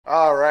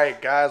All right,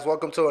 guys,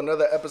 welcome to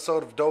another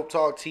episode of Dope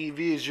Talk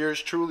TV. It's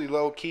yours truly,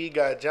 Low Key.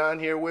 Got John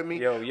here with me.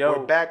 Yo.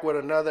 We're back with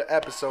another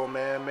episode,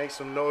 man. Make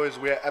some noise.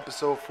 We're at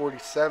episode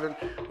 47.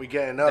 We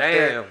getting up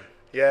there.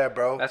 Yeah,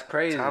 bro. That's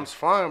crazy. Time's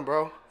flying,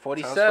 bro.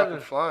 47. Time's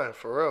fucking flying,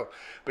 for real.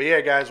 But yeah,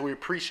 guys, we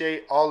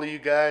appreciate all of you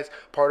guys,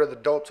 part of the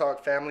Dope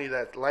Talk family,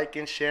 that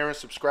liking, sharing,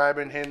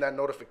 subscribing, hitting that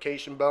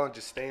notification bell, and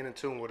just staying in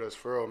tune with us,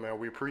 for real, man.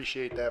 We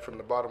appreciate that from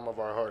the bottom of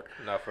our heart.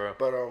 Not for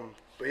real.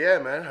 But yeah,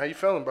 man, how you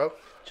feeling, bro?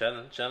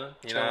 Chilling.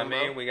 You know what I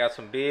mean? Bro. We got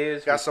some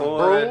beers. Got some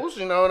brews,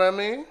 you know what I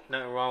mean?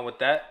 Nothing wrong with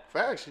that.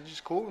 Facts, you're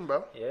just cooling,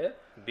 bro. Yeah,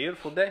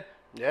 beautiful day.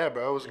 Yeah,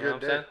 bro, it was a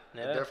good day.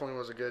 Yeah. It definitely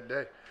was a good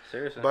day.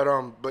 Seriously.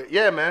 But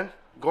yeah, man,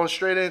 going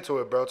straight into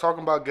it, bro.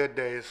 Talking about good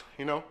days,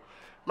 you know.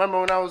 Remember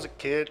when I was a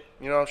kid?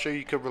 You know, I'm sure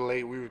you could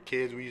relate. We were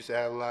kids. We used to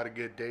have a lot of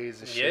good days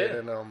and shit.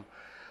 Yeah. And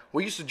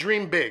we used to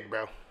dream big,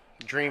 bro.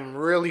 Dream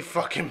really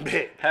fucking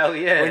big. Hell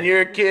yeah. When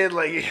you're a kid,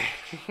 like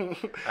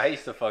I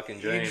used to fucking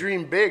dream. You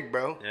dream big,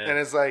 bro. Yeah. And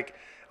it's like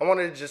I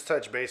wanted to just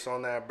touch base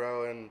on that,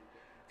 bro, and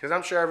because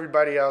I'm sure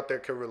everybody out there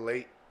could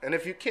relate. And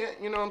if you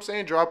can't, you know what I'm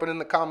saying, drop it in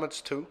the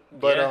comments too.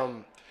 But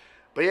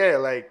yeah,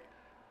 like,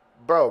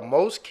 bro,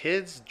 most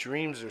kids'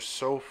 dreams are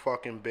so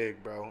fucking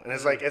big, bro. And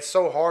it's like it's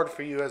so hard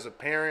for you as a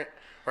parent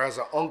or as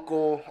an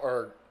uncle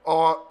or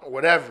aunt or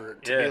whatever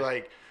to be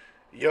like,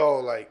 yo,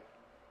 like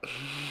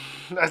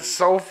that's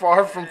so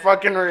far from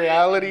fucking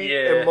reality.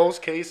 In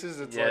most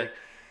cases, it's like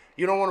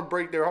you don't want to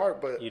break their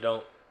heart, but you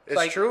don't. It's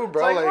like, true,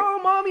 bro. It's like,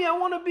 oh, mommy, I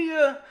want to be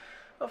a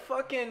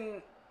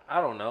fucking, I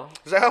don't know.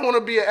 It's like, I want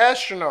to be an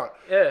astronaut.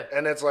 Yeah.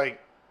 And it's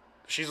like,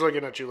 she's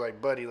looking at you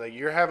like, buddy, like,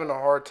 you're having a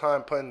hard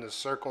time putting the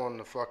circle in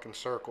the fucking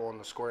circle and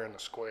the square in the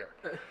square.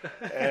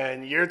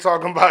 And you're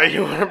talking about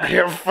you want to be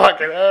a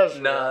fucking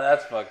astronaut. Nah,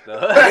 that's fucked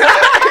up.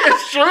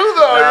 It's true,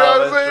 though. You know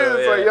what I'm saying? True,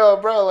 it's like, yo,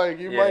 bro, like,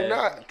 you might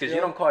not. Because you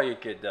don't call your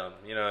kid dumb.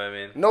 You know what I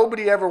mean?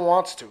 Nobody ever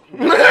wants to.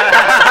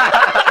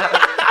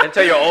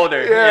 Until you're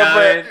older.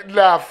 Yeah, you know but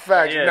nah,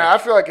 facts. Yeah. Nah, I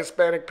feel like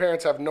Hispanic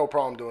parents have no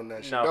problem doing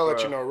that shit. No, They'll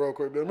let you know real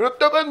quick.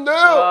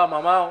 Oh,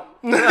 mamá.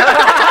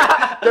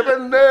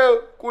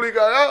 Depende,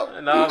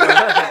 culicado. No,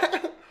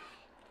 man.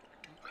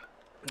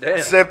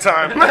 Damn. Sip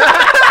time.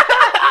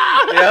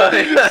 Yo,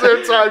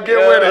 Sip time. Get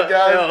with it,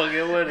 guys. Yo,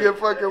 get with it. Get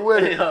fucking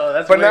with it. Yo,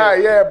 that's but weird. nah,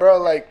 yeah, bro.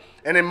 Like,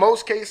 and in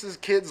most cases,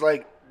 kids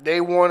like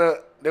they wanna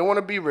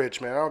be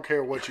rich, man. I don't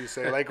care what you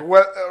say. Like,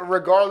 what,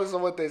 regardless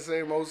of what they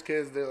say, most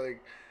kids they're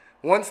like,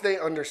 once they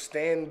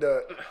understand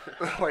the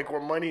like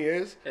what money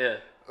is,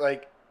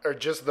 like, or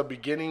just the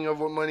beginning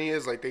of what money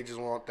is, like they just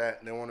want that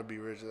and they want to be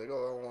rich. They're like,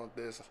 oh, I want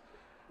this.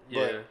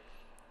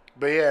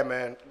 But yeah,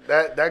 man,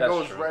 that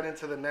goes true. right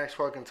into the next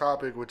fucking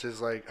topic, which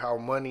is like how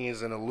money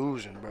is an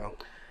illusion, bro.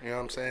 You know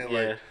what I'm saying?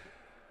 Like,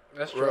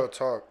 that's real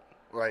true. talk.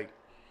 Like,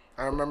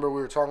 I remember we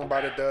were talking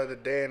about it the other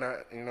day, and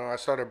I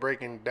started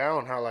breaking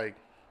down how like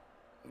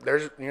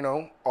there's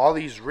all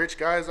these rich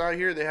guys out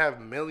here. They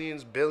have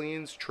millions,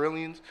 billions,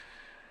 trillions.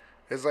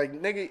 It's like,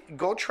 nigga,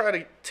 go try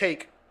to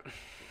take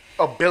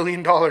 $1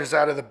 billion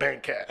out of the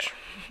bank cash.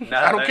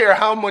 I don't care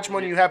how much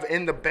money you have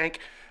in the bank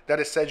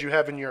that it says you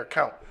have in your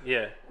account.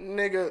 Yeah.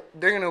 Nigga,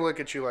 they're going to look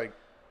at you like,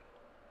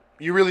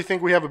 you really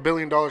think we have $1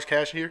 billion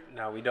cash here?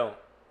 No, we don't.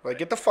 Like,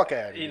 get the fuck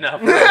out of here. No,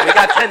 we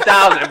got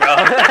 10,000, bro.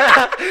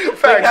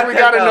 Facts, we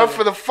got enough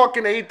for the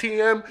fucking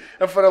ATM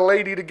and for the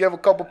lady to give a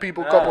couple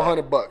people a couple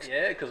 $100.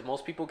 Yeah, because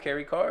most people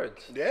carry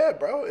cards. Yeah,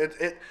 bro.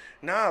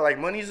 Like,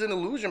 money's an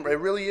illusion, bro. It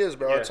really is,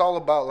 bro. It's all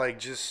about, like,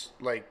 just,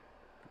 like,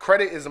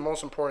 credit is the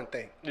most important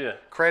thing. Yeah.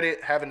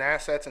 Credit, having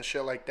assets and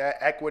shit like that,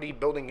 equity,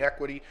 building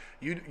equity.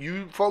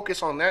 You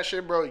focus on that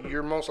shit, bro,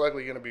 you're most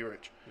likely going to be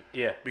rich.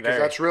 Yeah. Because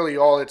that's really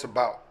all it's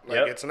about.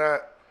 Like, it's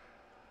not,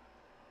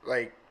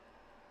 like,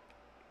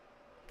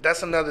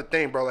 that's another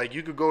thing, bro. Like,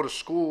 you could go to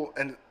school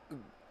and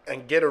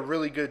get a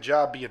really good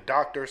job, be a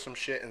doctor or some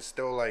shit, and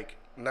still, like,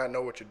 not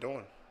know what you're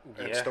doing.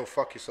 And still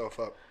fuck yourself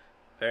up.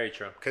 Very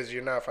true. Because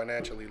you're not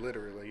financially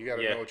literate. Like, you got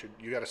to know what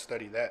you got to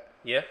study that.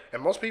 Yeah.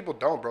 And most people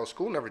don't, bro.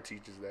 School never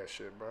teaches that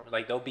shit, bro.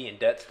 Like, they'll be in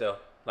debt still.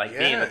 Like,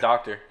 being a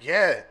doctor.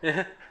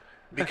 Yeah.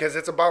 Because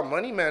it's about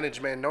money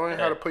management, knowing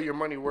how to put your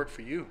money work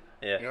for you.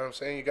 Yeah. You know what I'm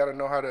saying? You got to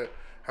know how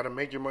to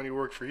make your money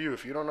work for you.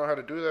 If you don't know how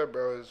to do that,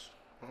 bro, it's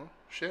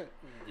shit.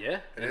 Yeah.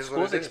 And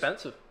school's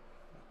expensive.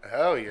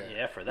 Hell yeah.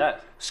 Yeah, for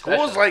that.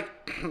 School's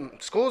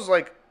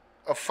like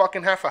a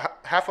fucking half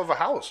of a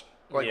house.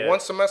 Like, one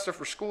semester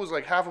for school is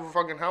like half of a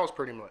fucking house,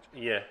 pretty much.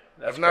 Yeah.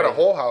 That's not a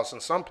whole house in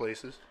some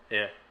places.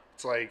 Yeah.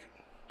 It's like,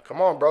 come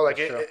on, bro. Like,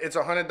 it's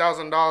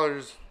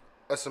 $100,000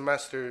 a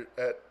semester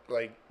at,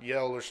 like,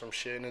 Yale or some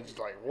shit. And it's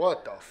like,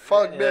 what the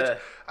fuck, bitch?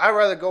 I'd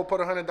rather go put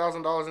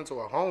 $100,000 into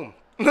a home.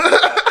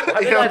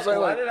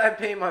 Why did I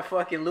pay my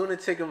fucking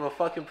lunatic of a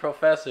fucking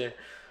professor?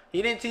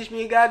 He didn't teach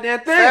me a goddamn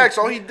thing. Facts.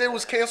 All he did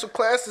was cancel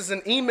classes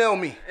and email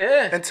me.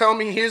 Yeah. And tell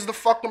me, here's the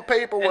fucking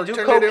paperwork.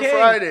 Turn it in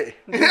Friday.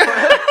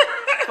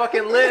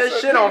 Fucking lit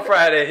as shit on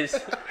Fridays.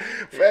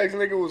 Facts,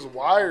 nigga was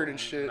wired and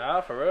shit.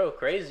 Nah, for real.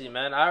 Crazy,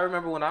 man. I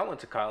remember when I went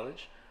to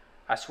college.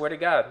 I swear to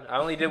God, I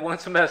only did one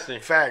semester.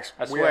 Facts.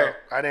 I swear.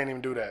 I didn't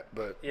even do that,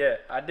 but yeah,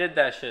 I did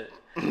that shit.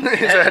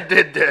 I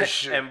did that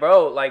shit. And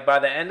bro, like by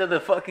the end of the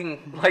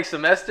fucking like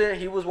semester,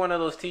 he was one of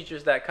those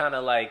teachers that kind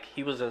of like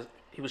he was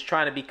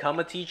trying to become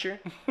a teacher.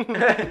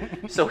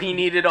 So he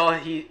needed all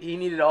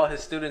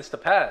his students to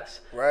pass.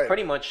 Right.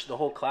 Pretty much the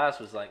whole class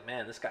was like,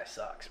 man, this guy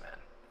sucks, man.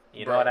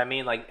 You know what I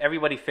mean? Like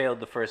everybody failed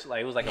the first,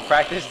 like it was like a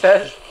practice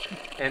test,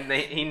 and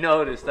he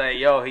noticed that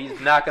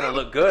he's not gonna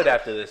look good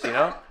after this. You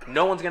know,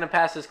 no one's gonna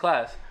pass this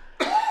class.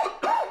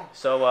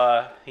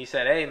 So he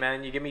said, "Hey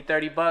man, you give me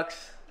 $30."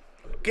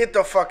 Get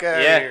the fuck out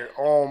of here!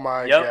 Oh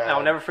my god!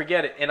 I'll never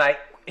forget it. And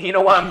you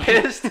know why I'm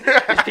pissed?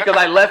 It's because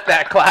I left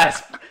that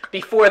class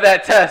before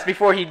that test,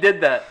 before he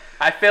did that.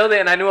 I failed it,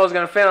 and I knew I was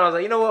gonna fail. And I was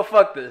like, you know what?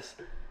 Fuck this.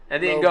 I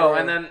didn't go. Bro.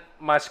 And then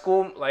my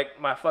school, like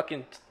my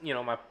fucking,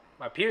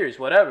 my peers,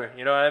 whatever,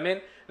 you know what I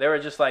mean? They were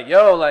just like,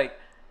 yo, like,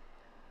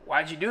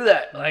 why'd you do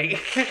that? Like,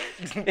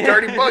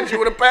 $30, you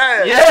would have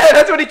passed. Yeah,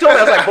 that's what he told me.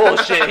 I was like,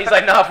 bullshit. He's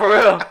like, nah, for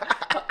real.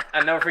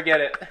 I'll never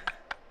forget it.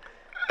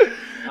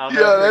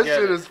 That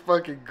shit is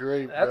fucking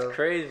great, bro. That's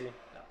crazy.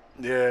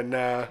 Yeah,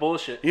 nah.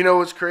 Bullshit. You know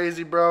what's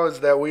crazy, bro, is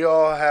that we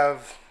all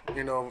have,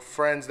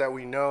 friends that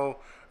we know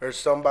or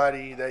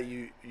somebody that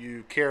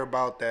you care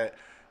about that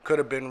could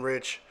have been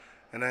rich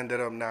and ended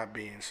up not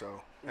being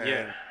so.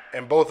 And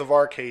in both of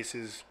our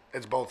cases,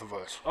 it's both of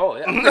us. Oh,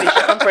 yeah.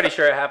 I'm pretty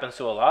sure it happens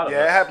to a lot of us.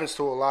 Yeah, it happens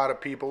to a lot of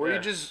people where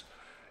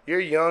you're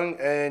young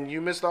and you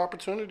miss the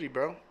opportunity,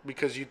 bro,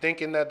 because you're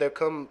thinking that they'll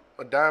come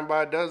a dime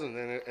by a dozen,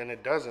 and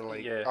it doesn't.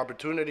 Like,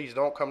 opportunities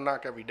don't come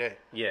knock every day.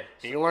 Yeah.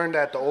 And you learn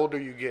that the older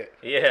you get.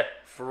 Yeah.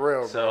 For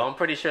real, bro. So I'm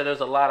pretty sure there's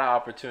a lot of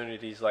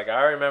opportunities. Like,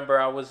 I remember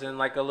I was in,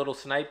 like, a little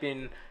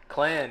sniping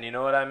clan, you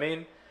know what I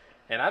mean?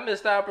 And I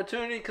missed the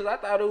opportunity because I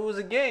thought it was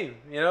a game.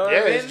 You know what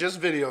I mean? It's just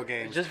video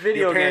games. Just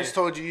video games. Your parents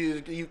told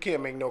you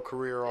can't make no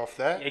career off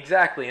that.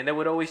 Exactly. And they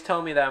would always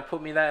tell me that and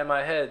put me that in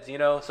my head,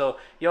 So,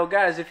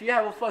 guys, if you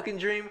have a fucking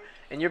dream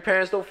and your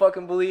parents don't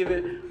fucking believe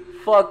it,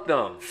 fuck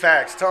them.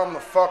 Facts. Tell them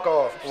to fuck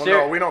off. Well,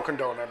 no, we don't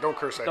condone that. Don't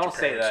curse at your parents.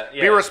 Don't say that.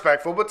 Yeah. Be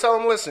respectful, but tell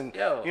them, listen,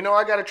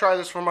 I got to try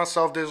this for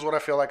myself. This is what I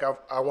feel like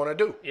I want to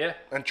do. Yeah.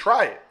 And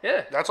try it.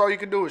 Yeah. That's all you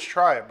can do is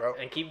try it, bro.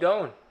 And keep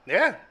going.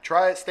 Yeah.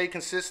 Try it. Stay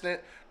consistent.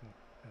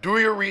 Do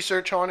your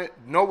research on it.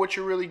 Know what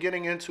you're really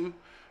getting into.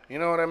 You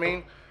know what I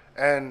mean?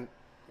 And,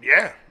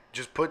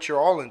 just put your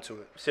all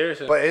into it.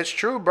 Seriously. But it's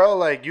true, bro.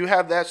 Like, you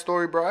have that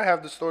story, bro. I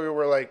have the story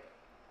where, like,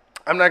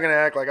 I'm not going to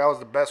act like I was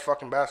the best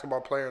fucking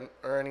basketball player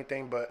or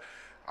anything, but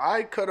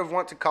I could have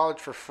went to college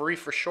for free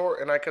for sure,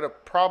 and I could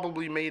have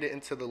probably made it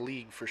into the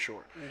league for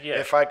sure. Yeah.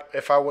 If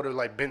I would have,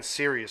 like, been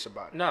serious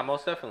about it. No,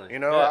 most definitely.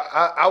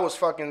 I was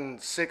fucking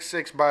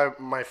 6'6" by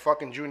my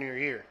fucking junior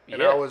year,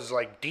 and I was,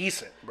 like,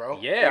 decent, bro.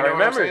 Yeah, I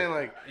remember.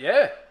 Like,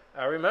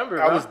 I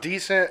remember. I was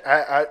decent.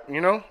 I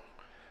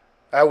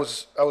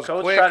was Coach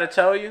quick. tried to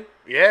tell you?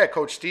 Yeah,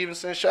 Coach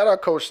Stevenson. Shout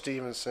out Coach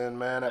Stevenson,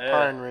 man, at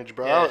Pine Ridge,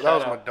 bro. Yeah, that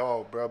was my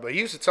dog, bro. But he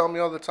used to tell me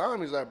all the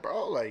time, he's like,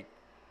 bro, like,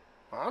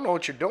 I don't know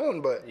what you're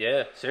doing, but...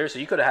 Yeah,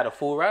 seriously, you could have had a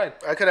full ride.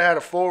 I could have had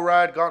a full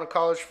ride, gone to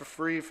college for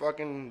free,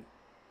 fucking,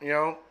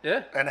 Yeah.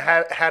 And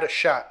had a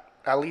shot,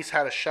 at least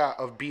had a shot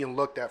of being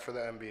looked at for the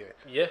NBA.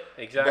 Yeah,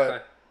 exactly.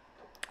 But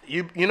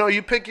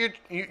you pick your,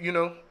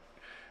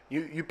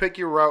 you pick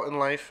your route in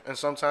life, and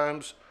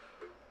sometimes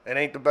it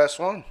ain't the best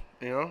one,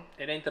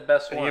 It ain't the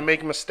best one. And you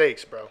make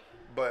mistakes, bro.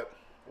 But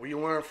you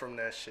learn from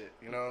that shit,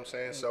 you know what I'm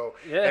saying? So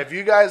if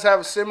you guys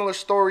have a similar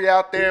story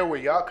out there where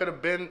y'all could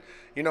have been,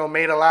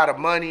 made a lot of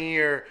money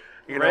or,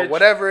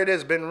 whatever it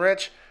is, been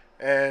rich,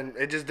 and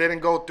it just didn't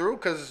go through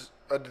because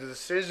of the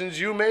decisions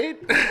you made.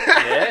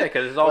 Yeah,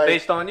 because it's all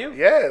based on you.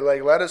 Yeah,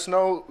 like let us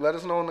know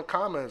in the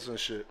comments and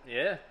shit.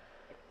 Yeah,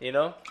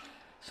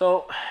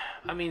 So,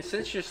 I mean,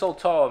 since you're so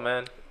tall,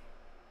 man,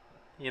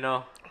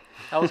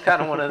 that was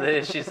kind of one of the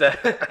issues that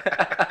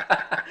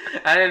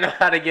I didn't know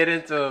how to get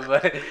into it,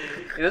 but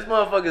this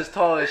motherfucker's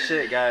tall as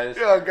shit, guys.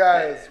 Yo,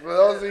 guys, for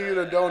those of you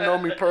that don't know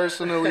me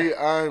personally,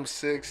 I'm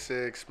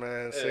 6'6",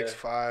 man,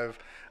 6'5".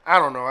 I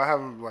don't know. I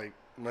haven't, like,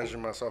 measured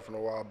myself in a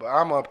while, but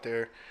I'm up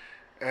there.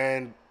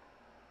 And,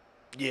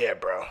 yeah,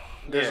 bro,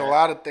 there's a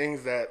lot of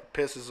things that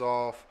pisses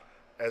off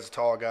as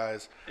tall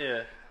guys.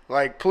 Yeah.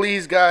 Like,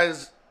 please,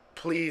 guys,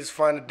 please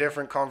find a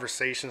different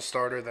conversation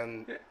starter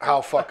than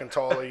how fucking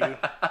tall are you?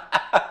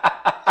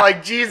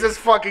 Like, Jesus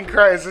fucking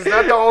Christ. Is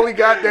that the only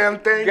goddamn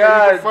thing you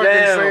can fucking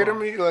say to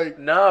me? Like,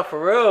 nah,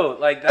 for real.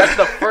 Like, that's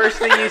the first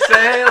thing you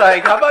say?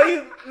 Like, how about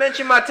you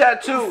mention my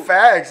tattoo?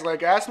 Facts.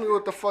 Like, ask me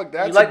what the fuck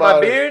that's about. You like my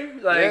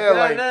beard? Like, yeah,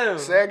 like,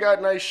 say I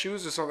got nice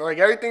shoes or something. Like,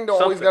 everything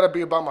don't always got to be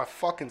about my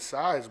fucking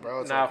size,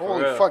 bro. It's like,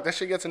 holy fuck, that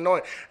shit gets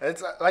annoying. And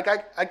it's like,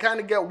 I kind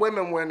of get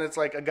women when it's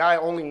like a guy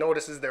only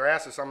notices their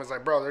ass or something. It's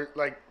like, bro, they're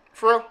like,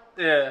 for real?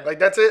 Yeah. Like,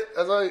 that's it?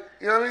 That's like,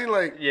 you know what I mean?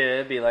 Like, yeah,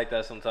 it'd be like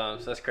that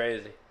sometimes. That's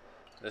crazy.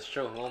 That's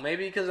true. Well,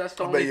 maybe because that's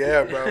the only... But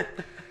yeah, bro.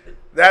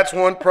 That's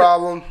one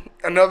problem.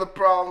 Another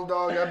problem,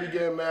 dog, I be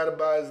getting mad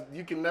about is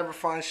you can never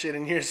find shit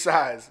in your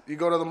size. You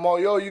go to the mall,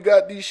 yo, you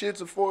got these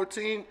shits at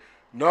 14?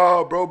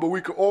 Nah, bro, but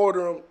we can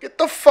order them. Get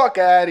the fuck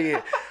out of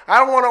here. I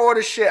don't want to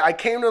order shit. I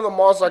came to the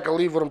mall so I can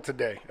leave with them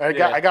today.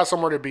 I got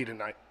somewhere to be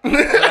tonight.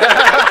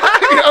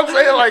 what I'm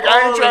saying? Like,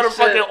 I ain't trying to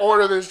fucking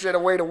order this shit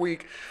and wait a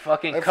week.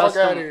 Fucking like,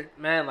 custom,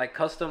 man, like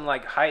custom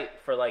like height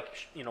for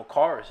like, you know,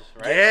 cars,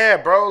 right? Yeah,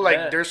 bro.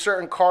 Like, there's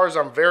certain cars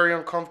I'm very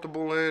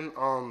uncomfortable in.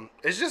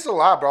 It's just a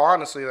lot, bro,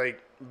 honestly.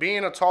 Like,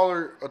 being a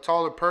taller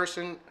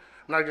person,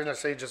 I'm not gonna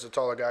say just a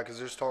taller guy because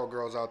there's tall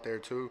girls out there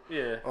too.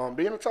 Yeah.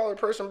 Being a taller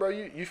person, bro,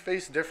 you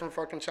face different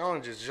fucking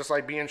challenges. Just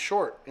like being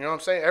short. You know what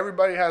I'm saying?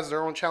 Everybody has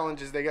their own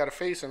challenges they gotta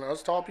face, and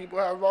us tall people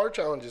have our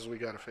challenges we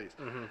gotta face.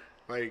 Mm-hmm.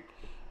 Like,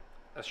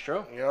 that's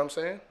true. You know what I'm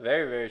saying?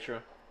 Very, very true.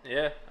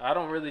 Yeah, I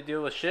don't really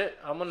deal with shit.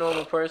 I'm a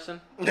normal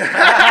person. 5'11".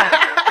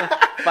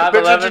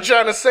 That's what you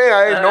trying to say?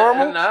 I ain't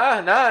normal?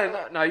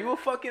 Nah. You a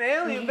fucking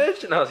alien,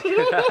 bitch. No, I was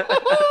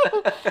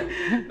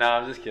kidding. Nah,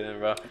 I'm just kidding,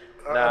 bro.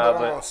 Nah,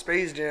 but on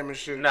Space Jam and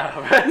shit. Nah,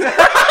 bro.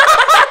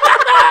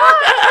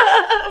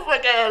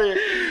 Fuck out of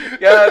here.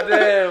 God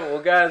damn.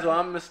 Well, guys,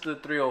 I'm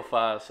Mr.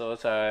 305, so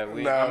it's alright.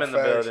 I'm in the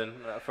building.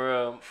 For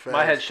real,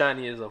 my head's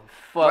shiny as a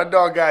fuck. My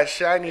dog got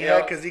shiny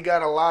head because he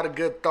got a lot of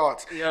good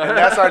thoughts. And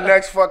that's our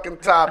next fucking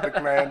topic,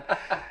 man.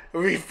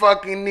 We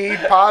fucking need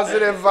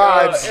positive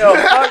vibes. Yo,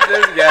 fuck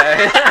this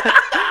guy.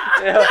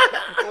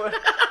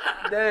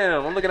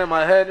 Damn, I'm looking at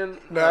my head and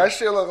that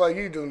shit look like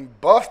you done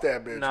buffed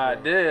that bitch. Nah,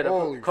 bro. I did.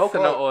 Holy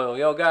coconut oil.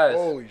 Yo, guys.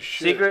 Holy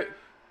shit. Secret,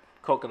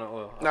 coconut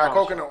oil. Nah,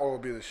 coconut oil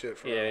be the shit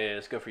for Yeah,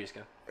 it's good for your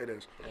skin. It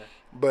is. Yeah.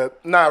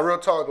 But nah, real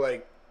talk,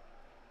 like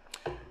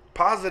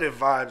positive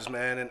vibes,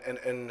 man,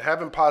 and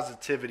having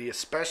positivity,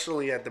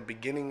 especially at the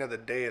beginning of the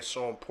day, is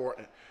so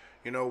important.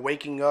 You know,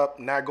 waking up,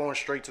 not going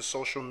straight to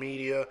social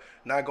media,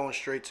 not going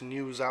straight to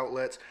news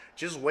outlets.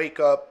 Just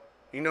wake up,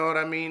 you know what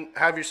I mean?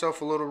 Have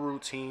yourself a little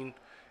routine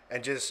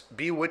and just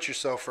be with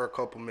yourself for a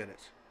couple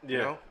minutes. You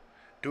know?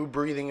 Do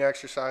breathing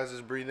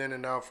exercises, breathe in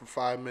and out for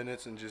 5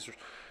 minutes and just,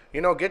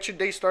 you know, get your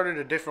day started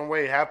a different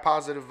way. Have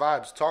positive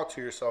vibes. Talk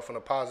to yourself in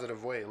a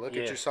positive way. Look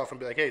at yourself and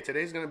be like, hey,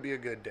 today's going to be a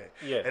good day.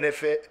 Yeah. And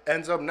if it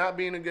ends up not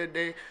being a good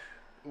day,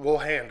 we'll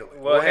handle it.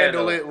 We'll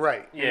handle it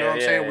right. You know what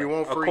I'm saying? We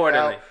won't freak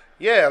out.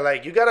 Yeah,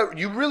 like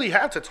you really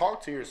have to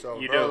talk to yourself,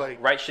 bro. Do.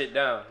 Like, write shit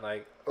down.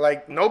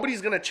 Like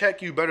nobody's going to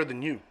check you better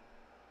than you.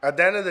 At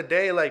the end of the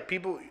day, like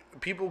people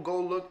go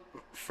look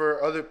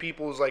for other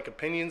people's like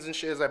opinions and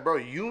shit. It's like, bro,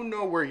 you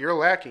know where you're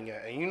lacking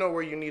at, and you know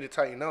where you need to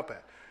tighten up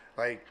at.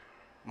 Like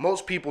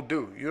most people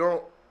do. You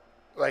don't.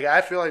 Like I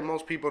feel like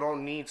most people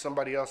don't need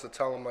somebody else to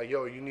tell them like,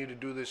 yo, you need to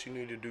do this, you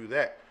need to do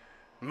that.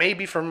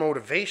 Maybe for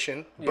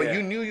motivation, but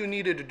you knew you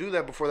needed to do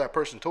that before that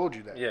person told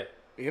you that. Yeah.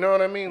 You know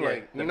what I mean? Yeah.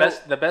 Like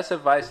the best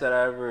advice that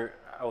I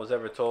was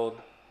ever told.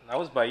 That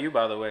was by you,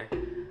 by the way.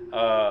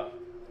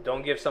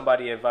 Don't give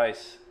somebody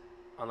advice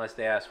unless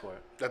they ask for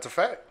it. That's a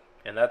fact.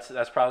 And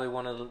that's probably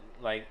one of the,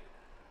 like,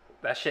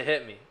 that shit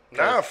hit me.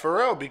 Nah, for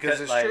real, because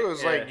it's true.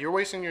 It's like you're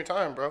wasting your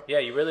time, bro. Yeah,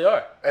 you really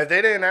are. If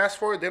they didn't ask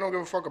for it, they don't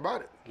give a fuck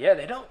about it. Yeah,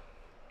 they don't.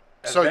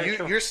 That's so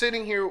you're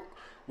sitting here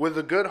with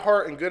a good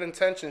heart and good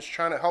intentions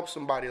trying to help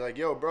somebody. Like,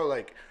 yo, bro,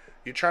 like,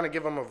 you're trying to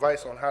give them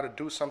advice on how to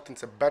do something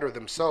to better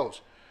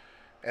themselves.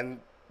 And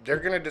they're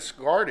going to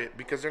discard it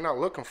because they're not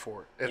looking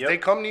for it. If they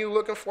come to you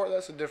looking for it,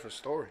 that's a different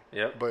story.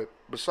 Yep. But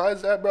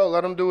besides that, bro,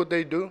 let them do what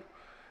they do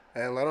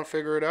and let them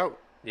figure it out.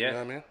 Yeah, you know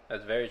what I mean?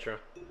 That's very true.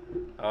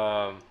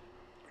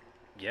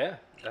 Yeah,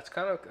 that's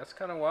kind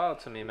of wild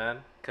to me,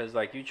 man. Because,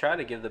 like, you try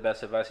to give the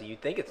best advice and you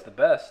think it's the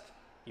best.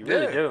 You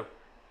really do.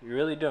 You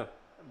really do.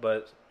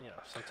 But, you know,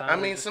 sometimes... I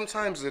mean,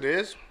 sometimes it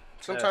is.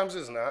 Sometimes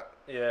it's not.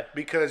 Yeah.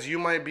 Because you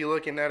might be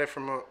looking at it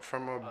from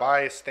a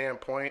biased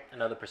standpoint.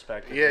 Another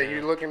perspective. Yeah,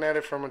 you're looking at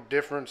it from a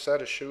different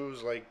set of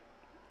shoes. Like,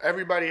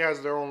 everybody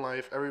has their own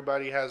life.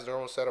 Everybody has their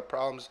own set of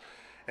problems.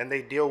 And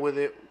they deal with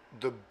it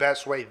the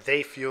best way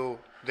they feel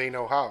they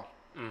know how.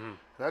 Mm-hmm.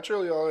 That's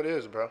really all it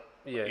is, bro.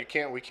 Yeah.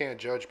 We can't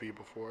judge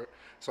people for it.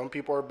 Some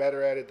people are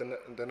better at it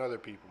than other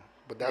people.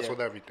 But that's with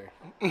everything.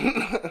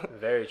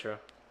 Very true.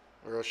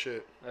 Real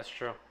shit. That's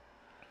true.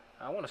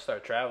 I want to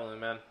start traveling,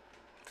 man.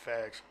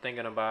 Facts.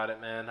 Thinking about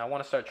it, man. I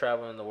want to start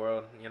traveling the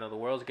world. You know, the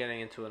world's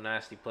getting into a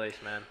nasty place,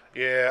 man.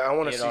 Yeah, I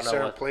want to see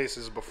certain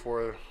places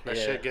before that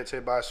shit gets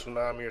hit by a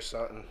tsunami or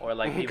something. Or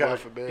like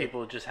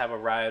people just have a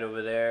riot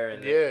over there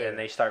and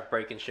they start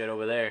breaking shit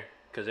over there.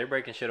 Because they're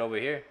breaking shit over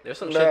here. There's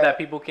some shit that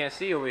people can't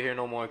see over here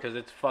no more because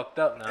it's fucked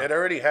up now. It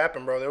already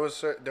happened, bro. There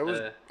was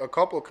a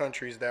couple of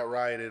countries that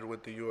rioted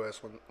with the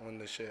U.S. when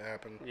this shit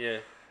happened. Yeah.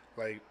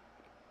 Like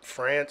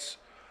France.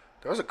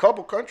 There was a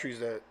couple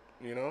countries that,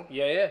 you know.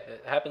 Yeah.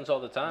 It happens all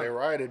the time. They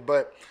rioted.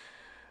 But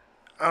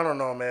I don't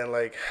know, man.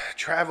 Like,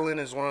 traveling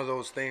is one of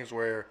those things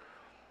where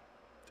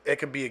it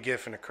could be a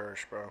gift and a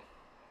curse, bro.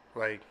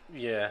 Like,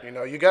 you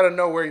know, you got to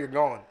know where you're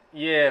going.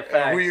 Yeah, facts.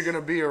 And who you're going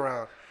to be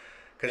around.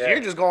 Because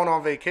you're just going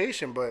on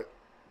vacation, but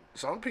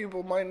some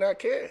people might not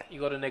care. You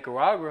go to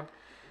Nicaragua,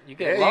 you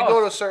get lost. You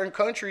go to certain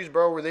countries,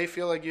 bro, where they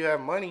feel like you have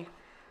money.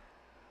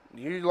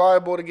 you're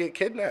liable to get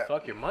kidnapped.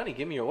 Fuck your money.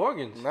 Give me your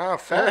organs. Nah,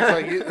 facts.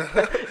 Like you,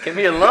 give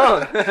me a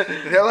lung.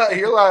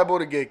 You're liable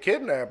to get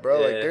kidnapped, bro.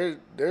 Yeah. Like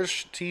there's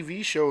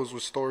TV shows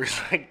with stories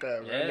like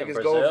that. Right? Yeah,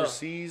 niggas go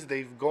overseas.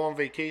 They go on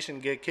vacation,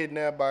 get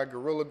kidnapped by a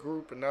guerrilla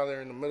group, and now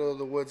they're in the middle of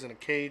the woods in a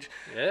cage.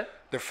 Yeah.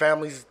 Their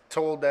family's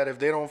told that if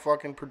they don't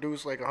fucking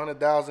produce like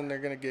 100,000, they're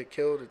gonna get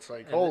killed. It's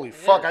like, holy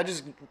fuck! I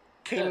just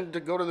came to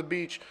go to the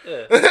beach.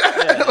 Yeah.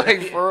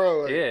 Like for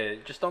real. Like, yeah.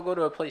 Just don't go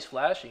to a place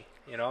flashy.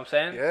 You know what I'm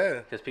saying? Yeah.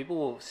 Because people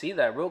will see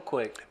that real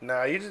quick.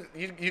 Nah, you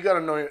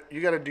gotta know.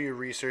 You gotta do your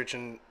research,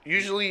 and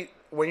usually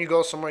when you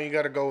go somewhere, you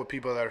gotta go with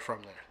people that are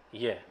from there.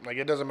 Yeah. Like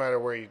it doesn't matter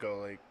where you go.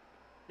 Like.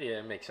 Yeah,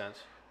 it makes sense.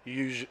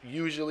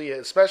 Usually,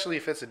 especially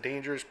if it's a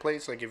dangerous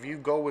place, like if you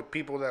go with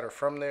people that are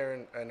from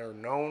there and are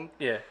known.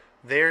 Yeah.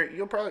 There,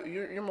 you're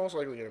most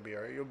likely gonna be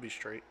alright. You'll be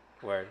straight.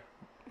 Word.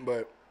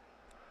 But.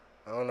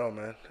 I don't know,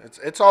 man.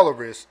 It's all a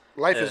risk.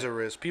 Life is a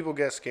risk. People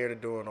get scared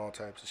of doing all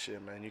types of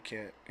shit, man. You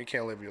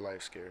can't live your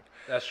life scared.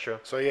 That's true.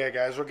 So yeah,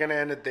 guys, we're gonna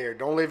end it there.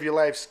 Don't live your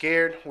life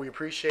scared. We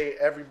appreciate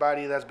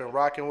everybody that's been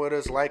rocking with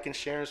us, liking,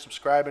 sharing,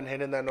 subscribing,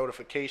 hitting that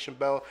notification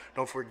bell.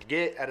 Don't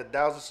forget, at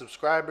 1,000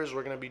 subscribers,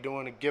 we're gonna be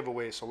doing a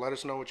giveaway. So let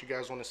us know what you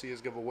guys want to see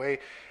us give away.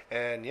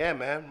 And yeah,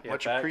 man,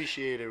 much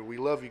appreciated. We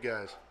love you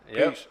guys.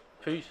 Peace.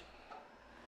 Peace.